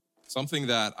Something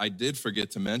that I did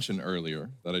forget to mention earlier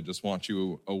that I just want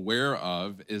you aware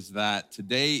of is that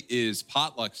today is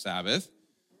potluck Sabbath.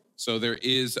 So there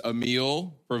is a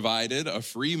meal provided, a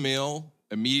free meal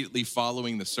immediately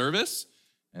following the service.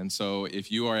 And so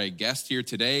if you are a guest here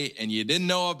today and you didn't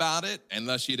know about it,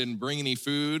 unless you didn't bring any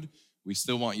food, we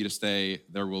still want you to stay.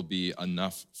 There will be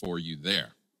enough for you there.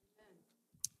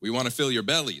 We want to fill your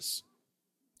bellies,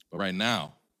 but right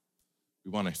now,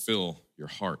 we want to fill your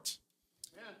heart.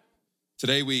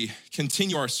 Today, we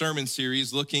continue our sermon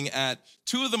series looking at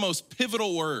two of the most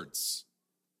pivotal words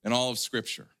in all of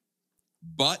Scripture,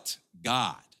 but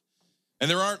God.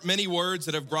 And there aren't many words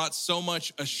that have brought so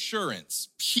much assurance,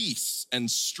 peace,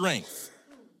 and strength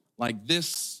like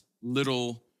this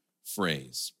little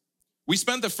phrase. We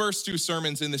spent the first two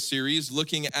sermons in the series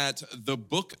looking at the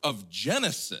book of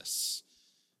Genesis,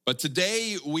 but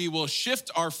today we will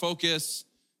shift our focus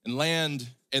and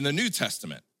land in the New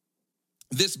Testament.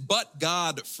 This "but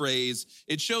God" phrase,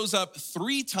 it shows up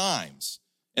 3 times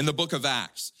in the book of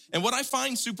Acts. And what I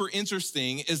find super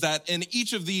interesting is that in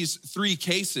each of these 3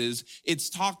 cases, it's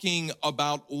talking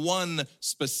about one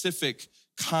specific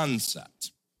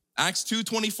concept. Acts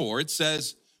 2:24, it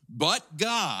says, "But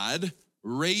God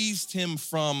raised him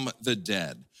from the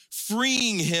dead,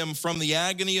 freeing him from the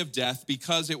agony of death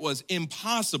because it was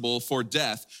impossible for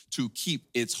death to keep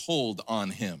its hold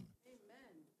on him."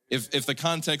 If the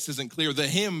context isn't clear, the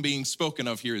him being spoken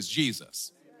of here is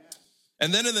Jesus.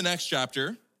 And then in the next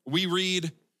chapter, we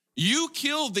read, "You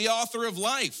killed the author of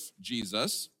life,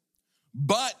 Jesus,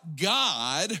 but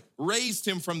God raised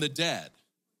him from the dead.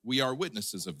 We are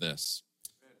witnesses of this."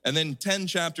 And then 10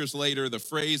 chapters later, the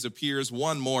phrase appears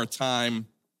one more time.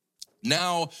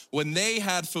 "Now, when they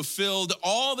had fulfilled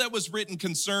all that was written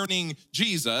concerning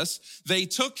Jesus, they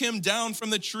took him down from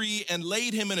the tree and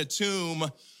laid him in a tomb,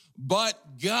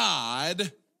 but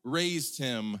God raised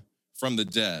him from the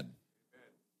dead."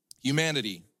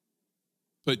 Humanity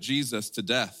put Jesus to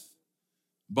death,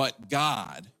 but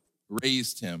God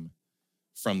raised him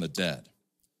from the dead.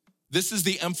 This is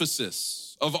the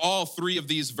emphasis of all 3 of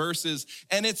these verses,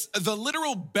 and it's the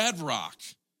literal bedrock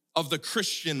of the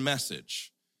Christian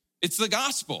message. It's the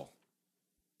gospel,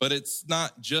 but it's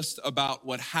not just about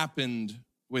what happened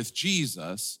with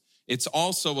Jesus. It's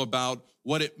also about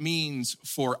what it means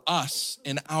for us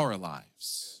in our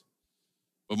lives.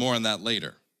 But more on that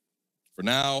later. For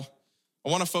now, I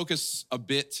want to focus a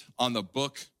bit on the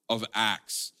book of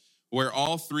Acts, where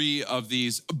all 3 of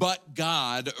these "but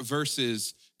God"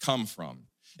 verses come from.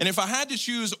 And if I had to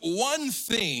choose one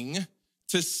thing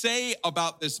to say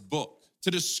about this book, to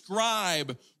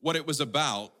describe what it was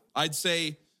about, I'd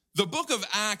say the book of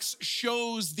Acts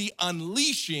shows the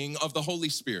unleashing of the Holy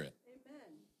Spirit.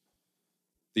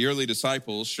 The early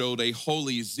disciples showed a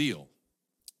holy zeal,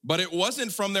 but it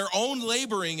wasn't from their own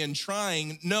laboring and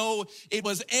trying. No, it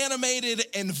was animated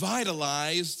and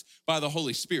vitalized by the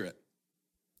Holy Spirit.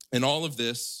 And all of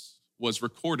this was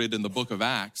recorded in the book of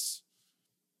Acts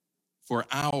for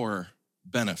our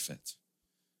benefit.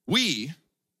 We,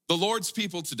 the Lord's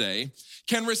people today,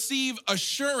 can receive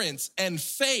assurance and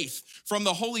faith from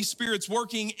the Holy Spirit's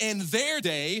working in their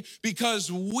day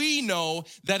because we know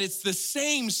that it's the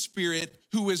same Spirit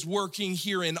who is working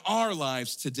here in our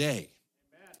lives today.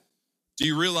 Amen. Do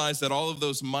you realize that all of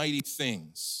those mighty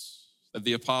things that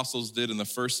the apostles did in the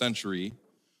first century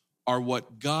are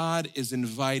what God is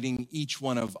inviting each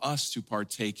one of us to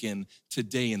partake in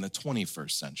today in the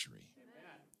 21st century?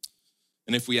 Amen.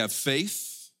 And if we have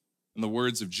faith in the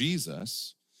words of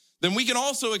Jesus, then we can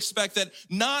also expect that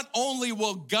not only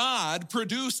will God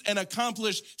produce and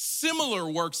accomplish similar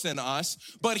works in us,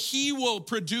 but he will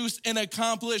produce and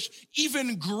accomplish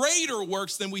even greater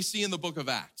works than we see in the book of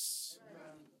Acts.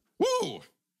 Amen. Woo!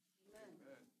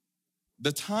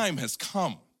 The time has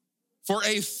come for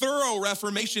a thorough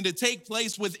reformation to take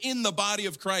place within the body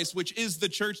of Christ, which is the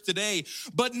church today,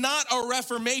 but not a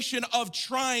reformation of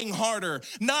trying harder,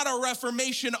 not a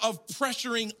reformation of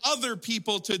pressuring other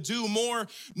people to do more.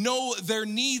 No, there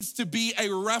needs to be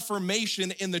a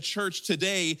reformation in the church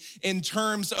today in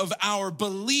terms of our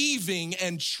believing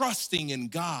and trusting in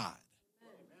God.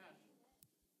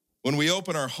 When we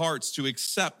open our hearts to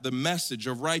accept the message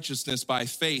of righteousness by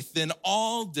faith, then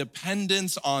all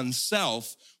dependence on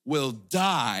self will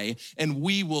die, and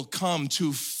we will come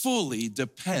to fully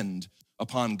depend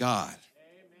upon God.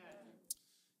 Amen.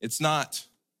 It's not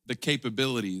the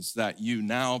capabilities that you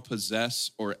now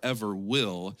possess or ever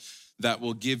will that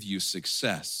will give you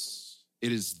success.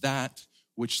 It is that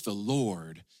which the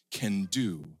Lord can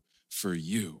do for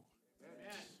you.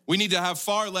 Amen. We need to have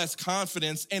far less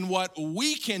confidence in what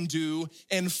we can do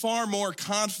and far more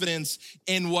confidence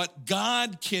in what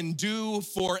God can do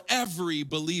for every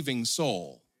believing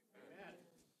soul. Amen.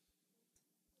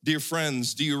 Dear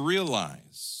friends, do you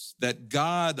realize that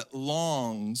God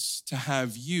longs to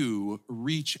have you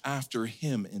reach after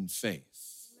him in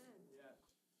faith?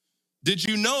 Did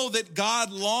you know that God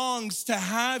longs to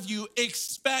have you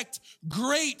expect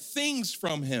great things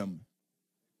from him?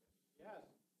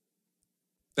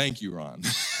 Thank you, Ron.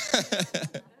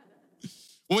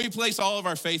 When we place all of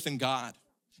our faith in God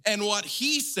and what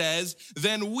he says,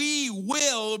 then we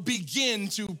will begin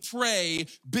to pray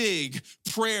big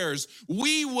prayers.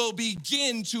 We will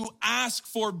begin to ask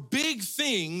for big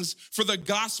things for the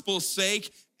gospel's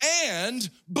sake and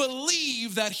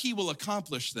believe that he will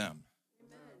accomplish them.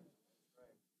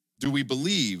 Do we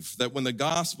believe that when the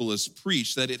gospel is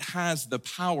preached, that it has the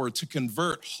power to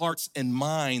convert hearts and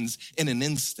minds in an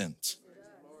instant?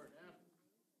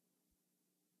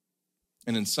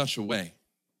 And in such a way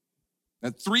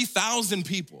that 3,000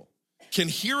 people can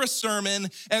hear a sermon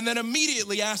and then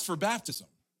immediately ask for baptism.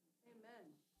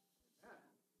 Amen.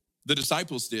 The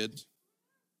disciples did.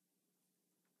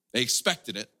 They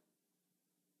expected it.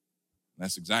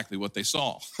 That's exactly what they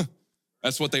saw.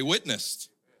 That's what they witnessed.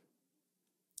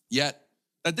 Yet,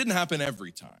 that didn't happen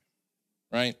every time,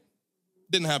 right?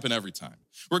 Didn't happen every time.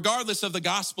 Regardless of the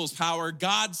gospel's power,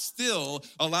 God still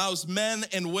allows men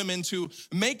and women to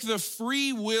make the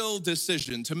free will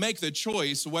decision, to make the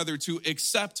choice whether to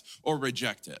accept or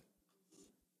reject it.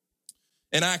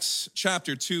 In Acts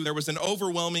chapter 2, there was an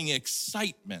overwhelming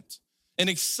excitement, an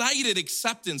excited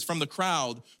acceptance from the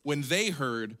crowd when they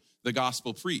heard the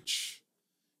gospel preach.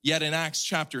 Yet in Acts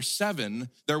chapter 7,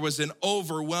 there was an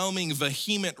overwhelming,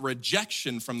 vehement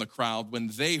rejection from the crowd when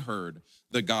they heard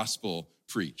the gospel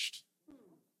preached.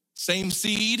 Same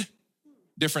seed,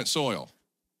 different soil.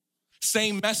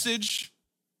 Same message,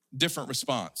 different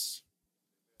response.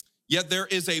 Yet there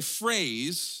is a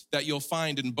phrase that you'll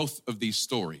find in both of these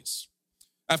stories.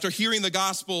 After hearing the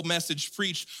gospel message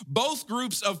preached, both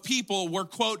groups of people were,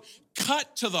 quote,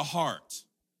 cut to the heart.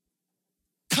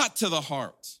 Cut to the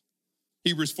heart.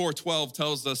 Hebrews 4:12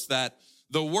 tells us that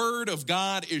the word of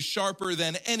God is sharper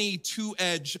than any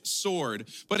two-edged sword,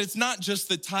 but it's not just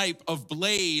the type of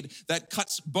blade that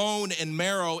cuts bone and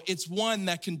marrow. It's one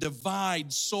that can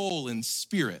divide soul and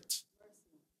spirit.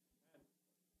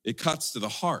 It cuts to the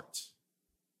heart.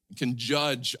 It can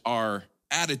judge our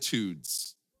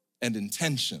attitudes and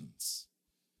intentions.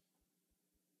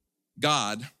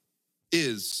 God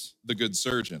is the good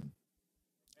surgeon,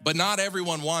 but not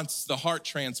everyone wants the heart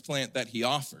transplant that he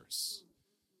offers.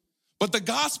 But the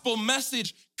gospel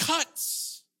message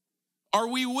cuts. Are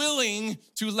we willing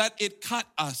to let it cut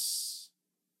us?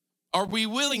 Are we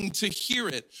willing to hear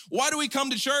it? Why do we come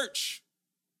to church?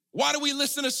 Why do we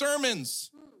listen to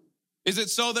sermons? Is it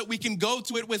so that we can go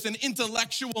to it with an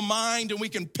intellectual mind and we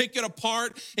can pick it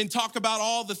apart and talk about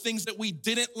all the things that we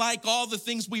didn't like, all the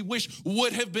things we wish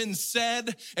would have been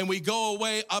said, and we go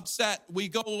away upset, we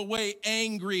go away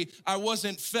angry, I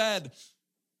wasn't fed?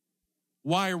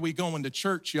 Why are we going to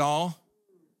church, y'all?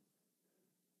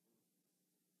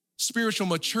 Spiritual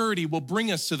maturity will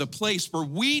bring us to the place where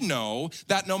we know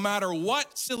that no matter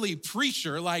what silly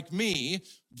preacher like me,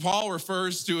 Paul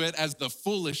refers to it as the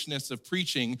foolishness of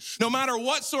preaching, no matter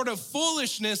what sort of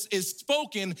foolishness is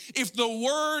spoken, if the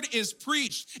word is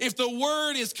preached, if the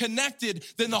word is connected,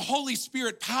 then the Holy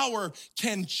Spirit power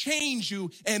can change you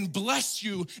and bless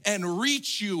you and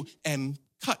reach you and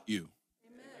cut you.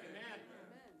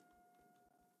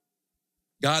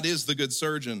 God is the good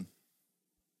surgeon.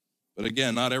 But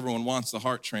again, not everyone wants the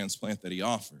heart transplant that he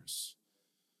offers.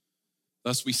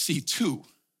 Thus, we see two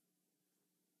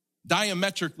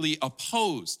diametrically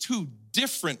opposed, two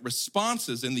different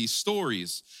responses in these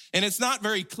stories. And it's not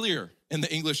very clear in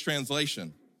the English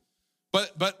translation.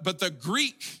 But the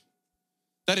Greek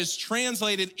that is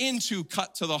translated into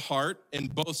cut to the heart in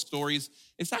both stories,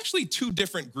 it's actually two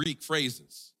different Greek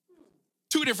phrases.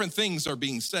 Two different things are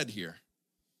being said here.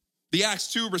 The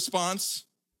Acts 2 response,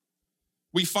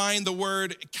 we find the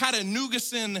word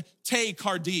katanugasin te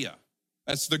cardia.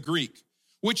 That's the Greek,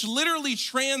 which literally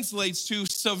translates to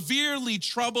severely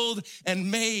troubled and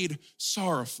made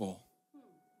sorrowful.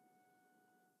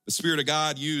 The Spirit of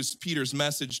God used Peter's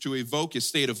message to evoke a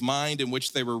state of mind in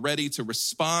which they were ready to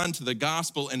respond to the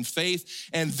gospel in faith.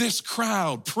 And this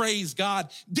crowd, praise God,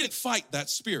 didn't fight that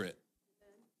spirit.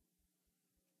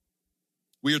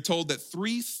 We are told that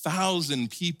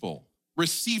 3,000 people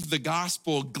received the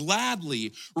gospel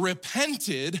gladly,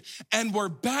 repented, and were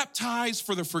baptized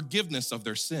for the forgiveness of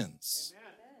their sins.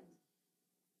 Amen.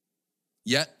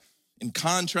 Yet, In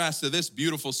contrast to this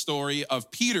beautiful story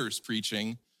of Peter's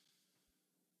preaching,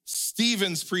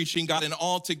 Stephen's preaching got an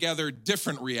altogether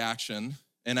different reaction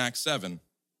in Acts 7.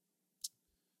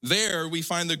 There we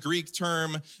find the Greek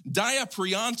term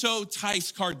diaprianto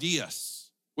tais cardias,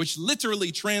 which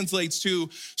literally translates to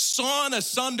sawn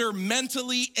asunder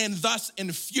mentally and thus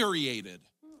infuriated.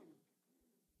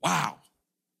 Wow,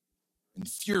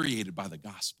 infuriated by the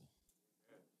gospel.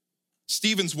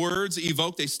 Stephen's words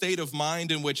evoked a state of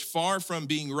mind in which, far from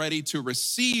being ready to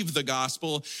receive the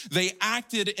gospel, they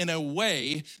acted in a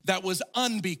way that was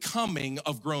unbecoming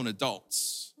of grown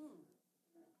adults.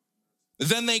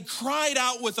 Then they cried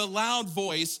out with a loud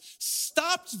voice,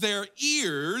 stopped their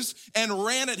ears, and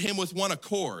ran at him with one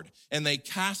accord. And they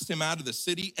cast him out of the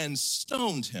city and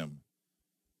stoned him.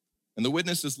 And the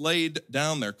witnesses laid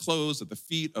down their clothes at the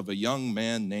feet of a young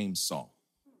man named Saul.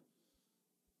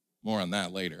 More on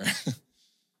that later.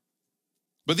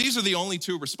 But these are the only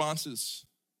two responses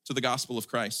to the gospel of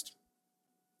Christ: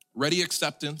 ready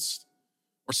acceptance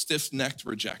or stiff-necked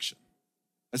rejection.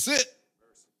 That's it.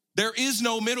 There is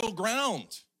no middle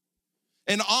ground.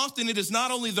 And often it is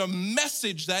not only the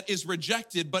message that is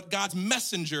rejected, but God's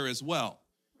messenger as well.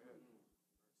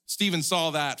 Stephen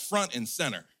saw that front and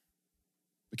center,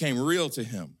 became real to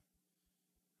him.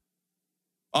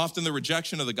 Often the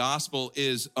rejection of the gospel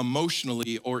is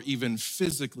emotionally or even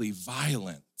physically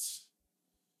violent.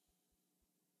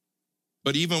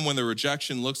 But even when the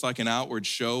rejection looks like an outward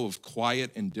show of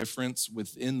quiet indifference,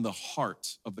 within the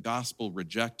heart of the gospel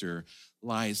rejecter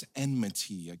lies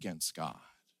enmity against God.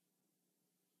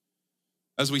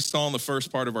 As we saw in the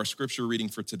first part of our scripture reading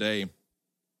for today,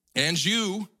 and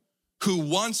you who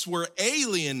once were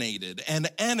alienated and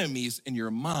enemies in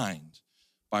your mind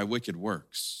by wicked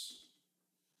works.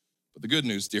 But the good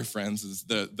news, dear friends, is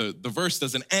the verse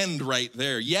doesn't end right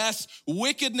there. Yes,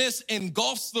 wickedness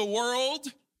engulfs the world,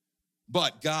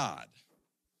 but God.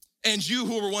 And you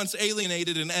who were once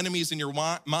alienated and enemies in your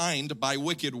mind by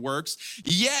wicked works,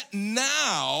 yet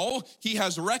now he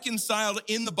has reconciled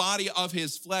in the body of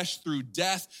his flesh through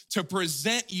death to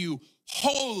present you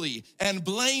holy and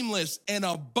blameless and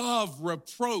above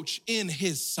reproach in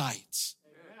his sight.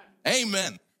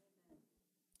 Amen.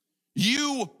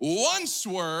 You once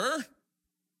were,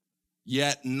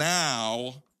 yet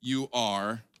now you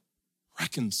are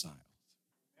reconciled,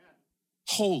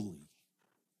 holy,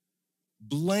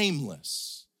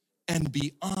 blameless, and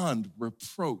beyond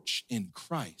reproach in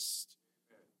Christ.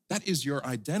 That is your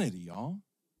identity, y'all.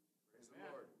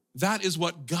 That is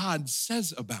what God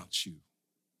says about you.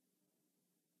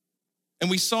 And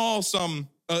we saw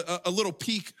a little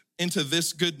peek into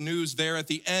this good news there at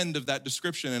the end of that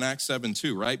description in Acts 7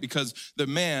 too, right? Because the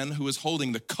man who is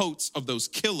holding the coats of those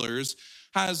killers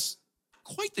has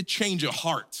quite the change of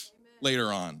heart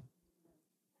later on.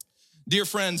 Dear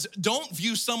friends, don't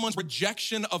view someone's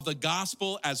rejection of the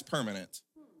gospel as permanent.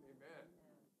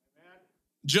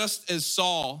 Just as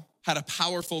Saul had a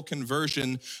powerful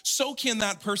conversion, so can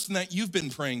that person that you've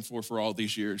been praying for all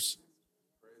these years.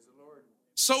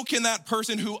 So can that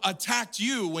person who attacked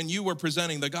you when you were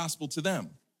presenting the gospel to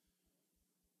them.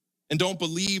 And don't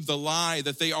believe the lie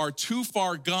that they are too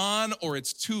far gone or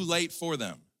it's too late for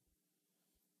them.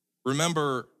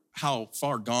 Remember how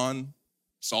far gone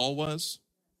Saul was?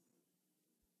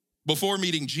 Before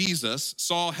meeting Jesus,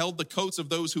 Saul held the coats of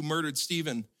those who murdered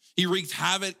Stephen. He wreaked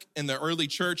havoc in the early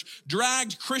church,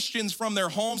 dragged Christians from their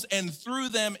homes and threw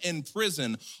them in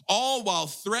prison, all while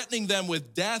threatening them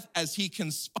with death as he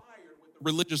conspired with the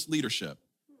religious leadership.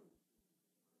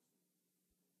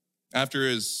 After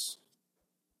his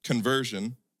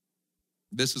conversion,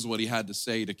 this is what he had to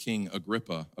say to King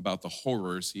Agrippa about the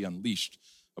horrors he unleashed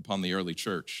upon the early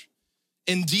church.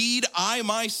 Indeed, I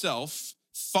myself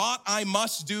thought I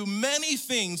must do many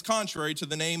things contrary to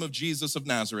the name of Jesus of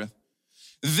Nazareth.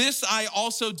 This I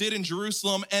also did in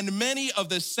Jerusalem, and many of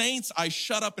the saints I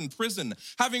shut up in prison,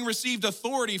 having received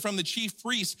authority from the chief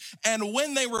priests. And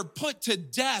when they were put to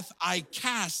death, I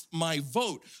cast my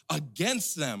vote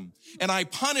against them. And I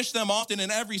punished them often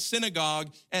in every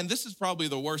synagogue, and this is probably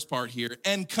the worst part here,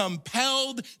 and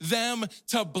compelled them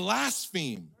to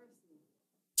blaspheme,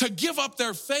 to give up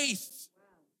their faith.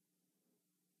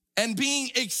 And being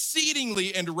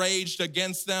exceedingly enraged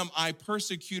against them, I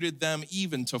persecuted them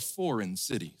even to foreign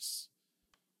cities.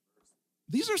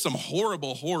 These are some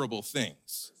horrible, horrible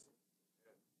things.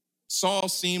 Saul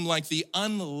seemed like the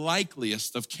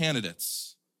unlikeliest of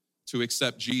candidates to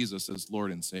accept Jesus as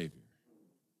Lord and Savior.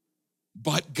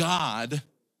 But God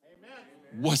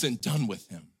wasn't done with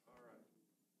him.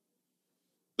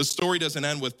 The story doesn't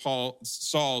end with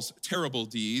Saul's terrible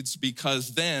deeds,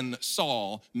 because then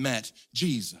Saul met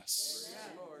Jesus.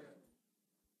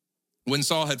 When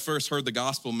Saul had first heard the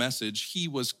gospel message, he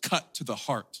was cut to the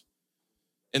heart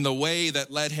in the way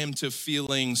that led him to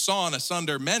feeling sawn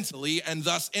asunder mentally and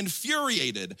thus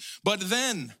infuriated. But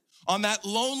then, on that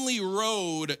lonely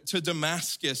road to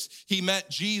Damascus, he met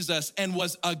Jesus and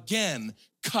was again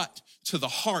cut to the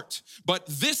heart, but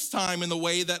this time in the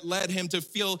way that led him to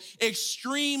feel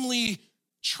extremely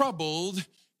troubled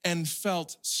and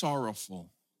felt sorrowful.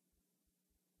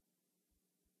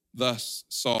 Thus,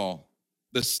 Saul,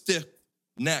 the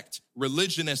stiff-necked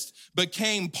religionist,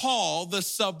 became Paul, the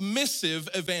submissive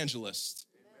evangelist.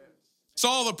 Amen.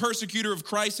 Saul, the persecutor of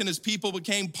Christ and his people,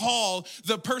 became Paul,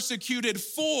 the persecuted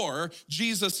for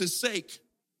Jesus' sake.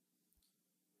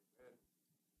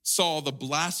 Saul, the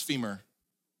blasphemer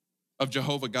of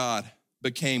Jehovah God,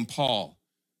 became Paul,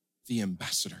 the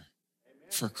ambassador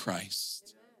for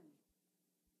Christ.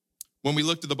 When we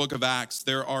look to the book of Acts,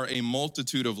 there are a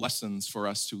multitude of lessons for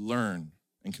us to learn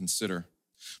and consider.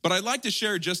 But I'd like to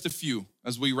share just a few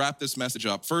as we wrap this message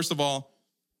up. First of all,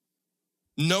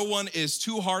 no one is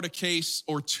too hard a case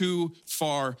or too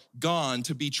far gone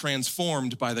to be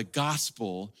transformed by the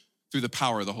gospel through the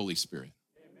power of the Holy Spirit.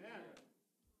 Amen.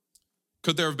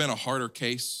 Could there have been a harder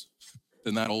case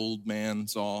than that old man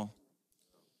Saul?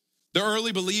 The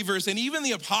early believers and even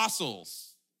the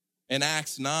apostles in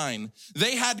Acts 9,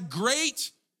 they had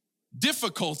great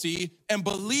difficulty in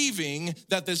believing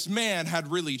that this man had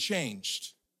really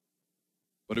changed.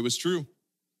 But it was true.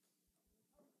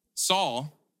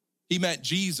 Saul, he met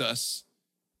Jesus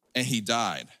and he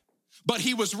died. But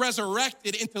he was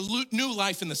resurrected into new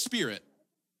life in the Spirit.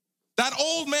 That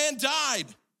old man died.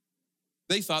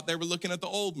 They thought they were looking at the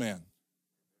old man.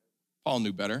 Paul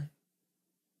knew better,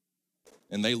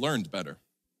 and they learned better.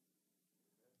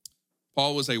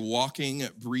 Paul was a walking,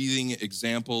 breathing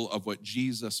example of what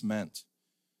Jesus meant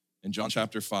in John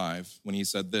chapter 5 when he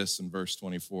said this in verse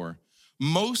 24.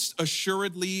 Most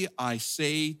assuredly, I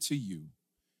say to you,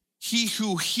 he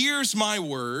who hears my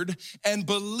word and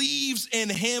believes in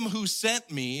him who sent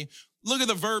me, look at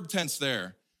the verb tense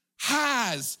there,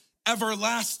 has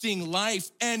everlasting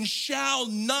life and shall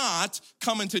not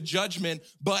come into judgment,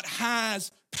 but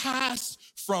has passed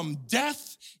from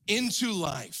death into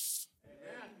life.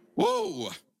 Whoa,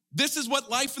 this is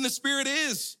what life in the Spirit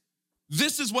is.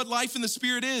 This is what life in the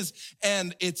Spirit is.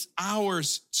 And it's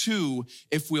ours too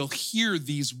if we'll hear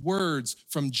these words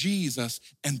from Jesus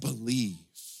and believe.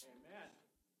 Amen.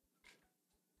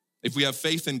 If we have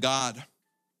faith in God,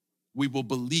 we will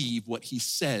believe what he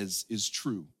says is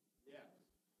true. Yeah.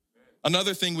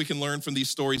 Another thing we can learn from these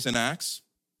stories in Acts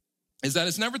is that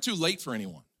it's never too late for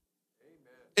anyone.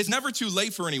 It's never too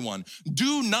late for anyone.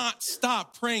 Do not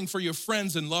stop praying for your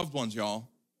friends and loved ones, y'all.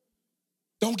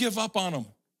 Don't give up on them.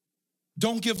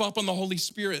 Don't give up on the Holy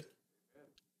Spirit.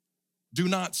 Do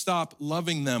not stop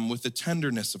loving them with the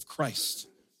tenderness of Christ.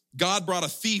 God brought a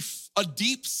thief, a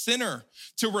deep sinner,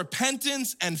 to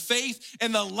repentance and faith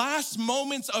in the last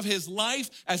moments of his life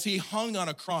as he hung on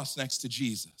a cross next to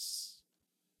Jesus.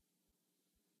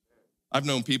 I've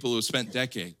known people who have spent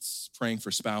decades praying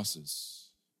for spouses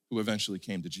who eventually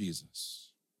came to Jesus.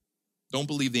 Don't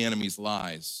believe the enemy's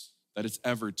lies that it's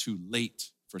ever too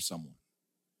late for someone.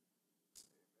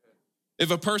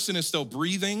 If a person is still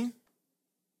breathing,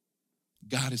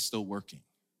 God is still working.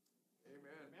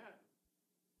 Amen.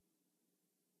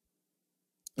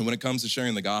 And when it comes to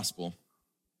sharing the gospel,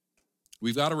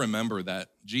 we've got to remember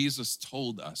that Jesus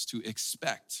told us to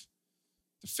expect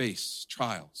to face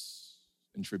trials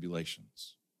and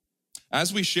tribulations.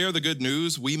 As we share the good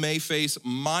news, we may face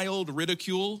mild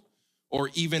ridicule or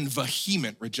even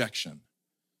vehement rejection.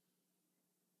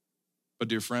 But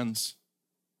dear friends,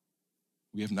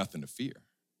 we have nothing to fear.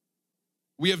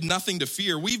 We have nothing to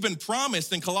fear. We've been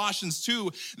promised in Colossians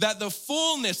 2 that the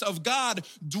fullness of God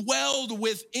dwelled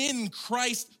within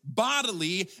Christ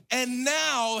bodily, and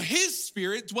now his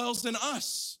Spirit dwells in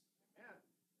us.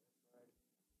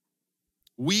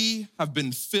 We have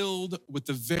been filled with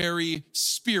the very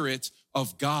Spirit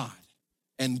of God,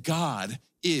 and God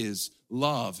is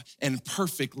love, and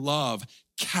perfect love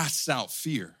casts out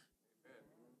fear.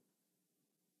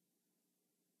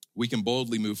 We can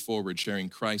boldly move forward sharing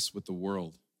Christ with the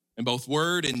world in both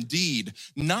word and deed,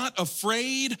 not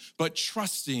afraid, but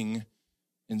trusting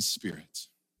in spirit.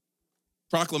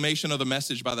 Proclamation of the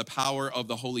message by the power of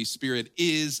the Holy Spirit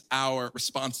is our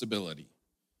responsibility.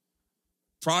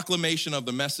 Proclamation of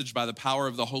the message by the power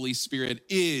of the Holy Spirit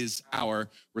is our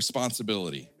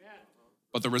responsibility.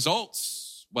 But the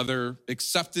results, whether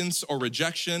acceptance or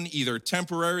rejection, either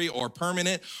temporary or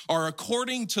permanent, are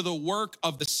according to the work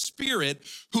of the Spirit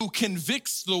who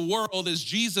convicts the world, as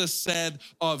Jesus said,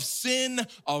 of sin,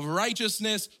 of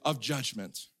righteousness, of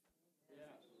judgment.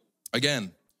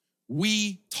 Again,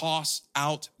 we toss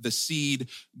out the seed.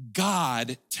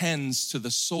 God tends to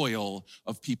the soil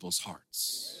of people's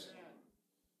hearts.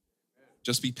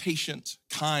 Just be patient,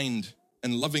 kind,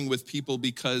 and loving with people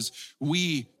because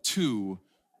we too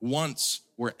once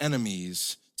were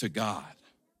enemies to God.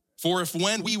 For if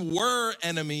when we were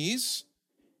enemies,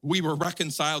 we were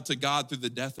reconciled to God through the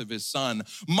death of his son,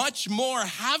 much more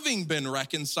having been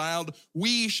reconciled,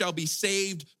 we shall be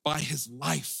saved by his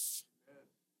life.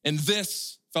 And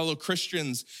this, fellow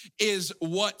Christians, is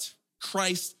what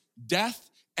Christ's death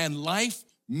and life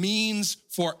means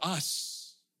for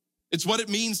us. It's what it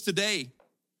means today.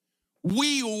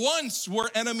 We once were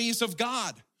enemies of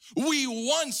God. We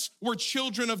once were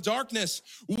children of darkness.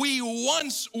 We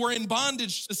once were in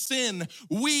bondage to sin.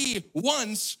 We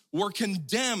once were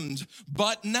condemned.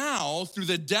 But now, through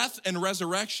the death and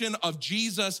resurrection of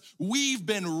Jesus, we've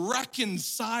been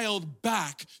reconciled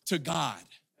back to God.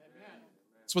 Amen.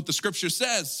 That's what the scripture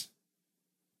says.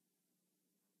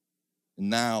 And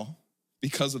now,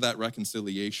 because of that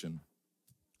reconciliation,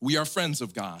 we are friends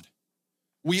of God.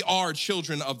 We are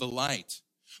children of the light.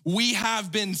 We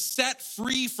have been set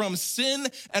free from sin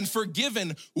and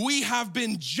forgiven. We have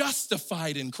been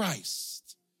justified in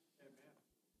Christ. Amen.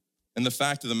 And the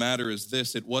fact of the matter is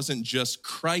this: it wasn't just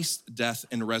Christ's death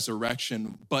and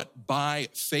resurrection, but by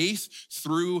faith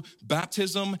through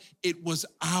baptism, it was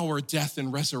our death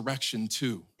and resurrection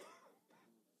too.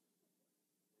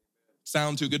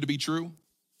 Sound too good to be true?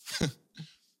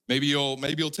 Maybe you'll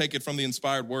take it from the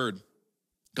inspired word.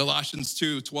 Galatians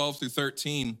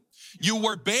 2:12-13. You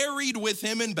were buried with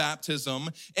him in baptism,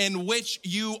 in which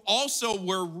you also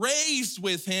were raised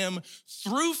with him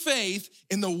through faith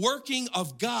in the working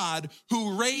of God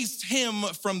who raised him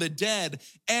from the dead.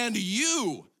 And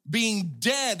you, being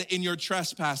dead in your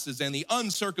trespasses and the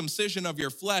uncircumcision of your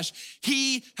flesh,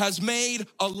 he has made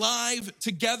alive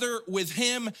together with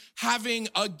him, having,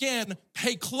 again,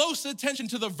 pay close attention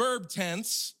to the verb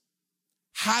tense,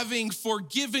 having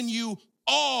forgiven you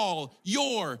all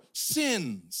your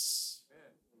sins.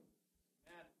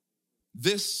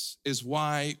 This is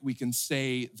why we can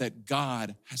say that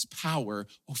God has power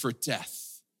over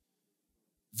death.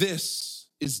 This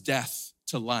is death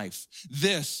to life.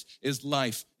 This is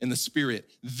life in the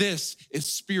Spirit. This is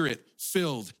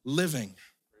Spirit-filled living.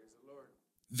 Praise the Lord.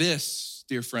 This,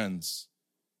 dear friends,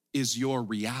 is your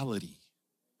reality.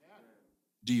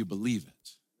 Do you believe it?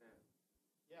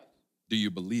 Do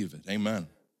you believe it? Amen.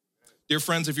 Dear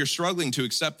friends, if you're struggling to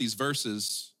accept these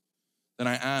verses, then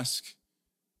I ask,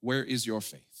 where is your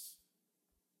faith?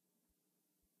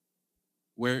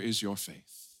 Where is your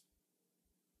faith?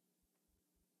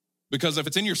 Because if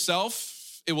it's in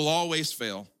yourself, it will always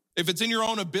fail. If it's in your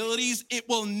own abilities, it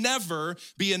will never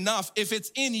be enough. If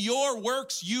it's in your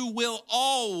works, you will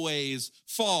always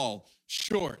fall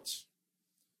short.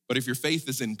 But if your faith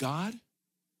is in God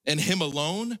and him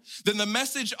alone, then the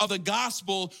message of the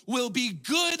gospel will be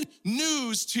good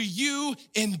news to you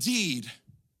indeed.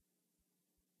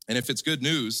 And if it's good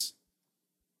news,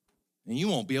 then you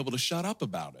won't be able to shut up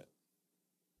about it.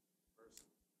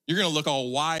 You're going to look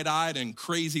all wide-eyed and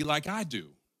crazy like I do.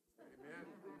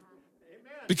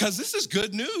 Because this is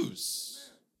good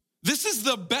news. This is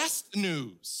the best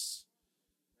news.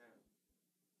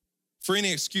 For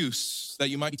any excuse that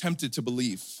you might be tempted to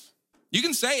believe, you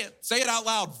can say it out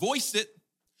loud, voice it,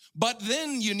 but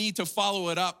then you need to follow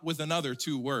it up with another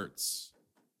two words.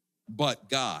 But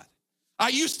God. I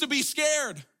used to be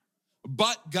scared,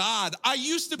 but God. I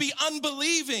used to be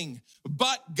unbelieving,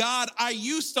 but God. I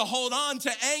used to hold on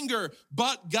to anger,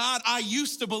 but God. I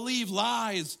used to believe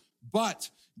lies, but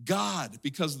God.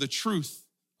 Because the truth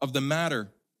of the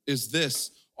matter is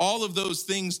this: all of those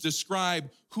things describe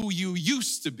who you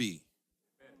used to be.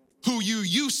 Who you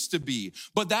used to be.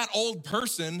 But that old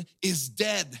person is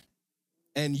dead,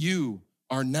 and you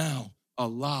are now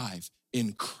alive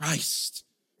in Christ,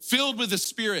 filled with the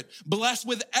Spirit, blessed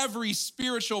with every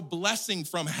spiritual blessing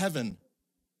from heaven.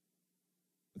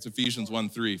 That's Ephesians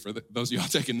 1:3 for those of y'all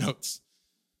taking notes.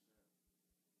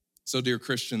 So, dear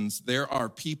Christians, there are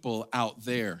people out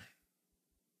there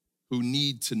who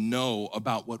need to know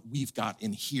about what we've got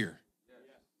in here.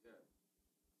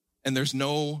 And there's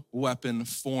no weapon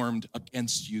formed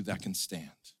against you that can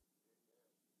stand.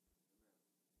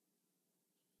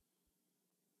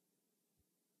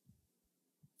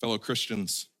 Fellow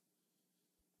Christians,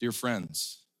 dear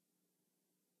friends,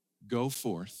 go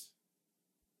forth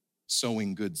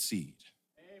sowing good seed.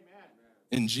 Amen.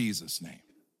 In Jesus' name.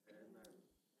 Amen.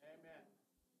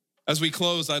 As we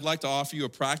close, I'd like to offer you a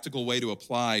practical way to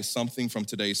apply something from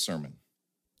today's sermon.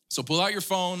 So pull out your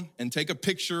phone and take a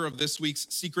picture of this week's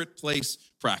secret place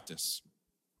practice.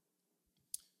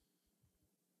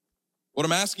 What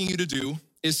I'm asking you to do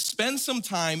is spend some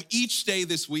time each day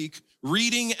this week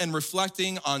reading and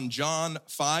reflecting on John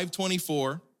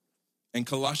 5:24 and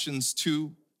Colossians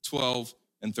 2:12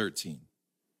 and 13.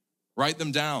 Write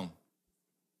them down.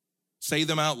 Say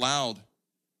them out loud.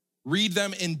 Read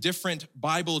them in different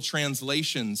Bible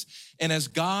translations. And as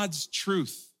God's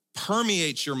truth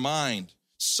permeates your mind,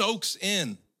 soaks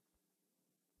in,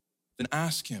 then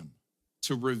ask him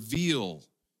to reveal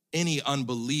any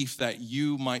unbelief that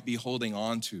you might be holding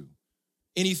on to,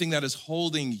 anything that is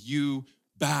holding you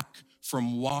back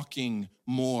from walking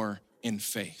more in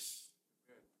faith.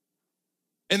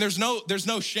 And there's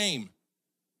no shame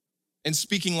in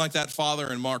speaking like that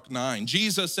father in Mark 9.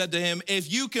 Jesus said to him, if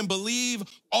you can believe,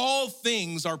 all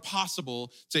things are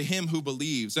possible to him who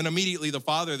believes. And immediately the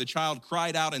father of the child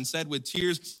cried out and said with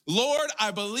tears, Lord,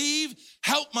 I believe,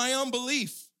 help my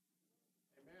unbelief.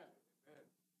 Amen.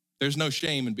 There's no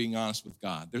shame in being honest with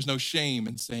God. There's no shame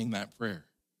in saying that prayer.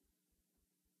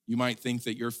 You might think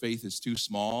that your faith is too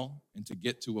small, and to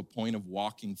get to a point of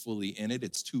walking fully in it,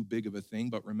 it's too big of a thing.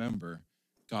 But remember,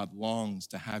 God longs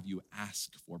to have you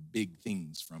ask for big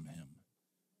things from him.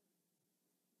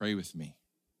 Pray with me.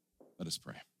 Let us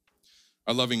pray.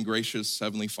 Our loving, gracious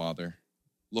Heavenly Father,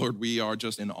 Lord, we are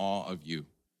just in awe of you.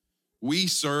 We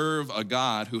serve a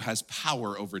God who has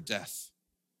power over death.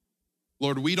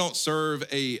 Lord, we don't serve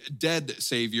a dead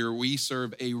Savior, we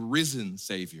serve a risen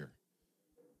Savior.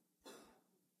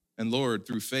 And Lord,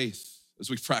 through faith, as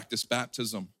we practice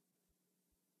baptism,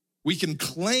 we can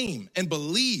claim and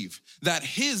believe that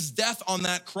his death on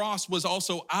that cross was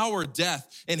also our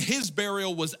death, and his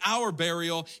burial was our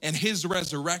burial, and his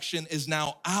resurrection is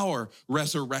now our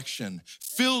resurrection.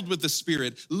 Filled with the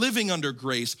Spirit, living under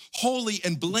grace, holy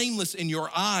and blameless in your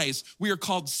eyes, we are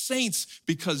called saints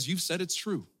because you've said it's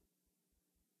true.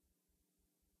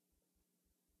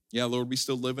 Yeah, Lord, we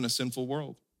still live in a sinful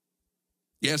world.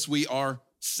 Yes, we are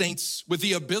saints with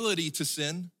the ability to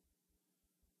sin.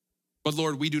 But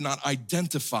Lord, we do not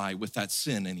identify with that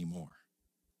sin anymore.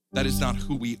 That is not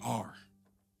who we are.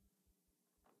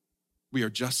 We are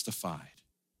justified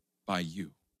by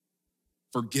you,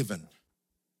 forgiven.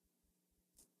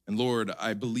 And Lord,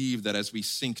 I believe that as we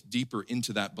sink deeper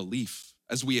into that belief,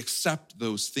 as we accept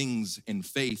those things in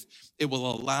faith, it will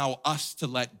allow us to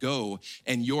let go,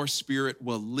 and your Spirit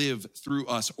will live through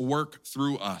us, work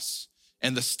through us.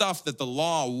 And the stuff that the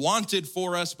law wanted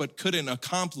for us but couldn't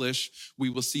accomplish, we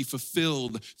will see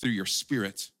fulfilled through your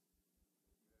Spirit.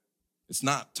 It's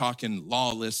not talking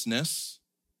lawlessness.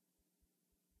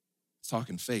 It's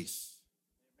talking faith.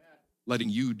 Amen. Letting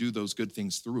you do those good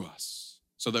things through us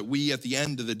so that we, at the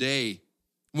end of the day,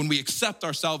 when we accept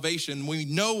our salvation, we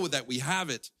know that we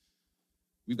have it,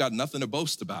 we've got nothing to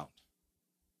boast about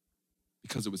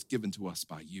because it was given to us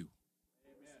by you.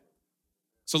 Amen.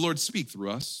 So Lord, speak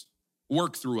through us.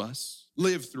 Work through us,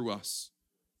 live through us.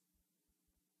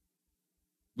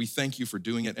 We thank you for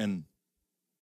doing it, and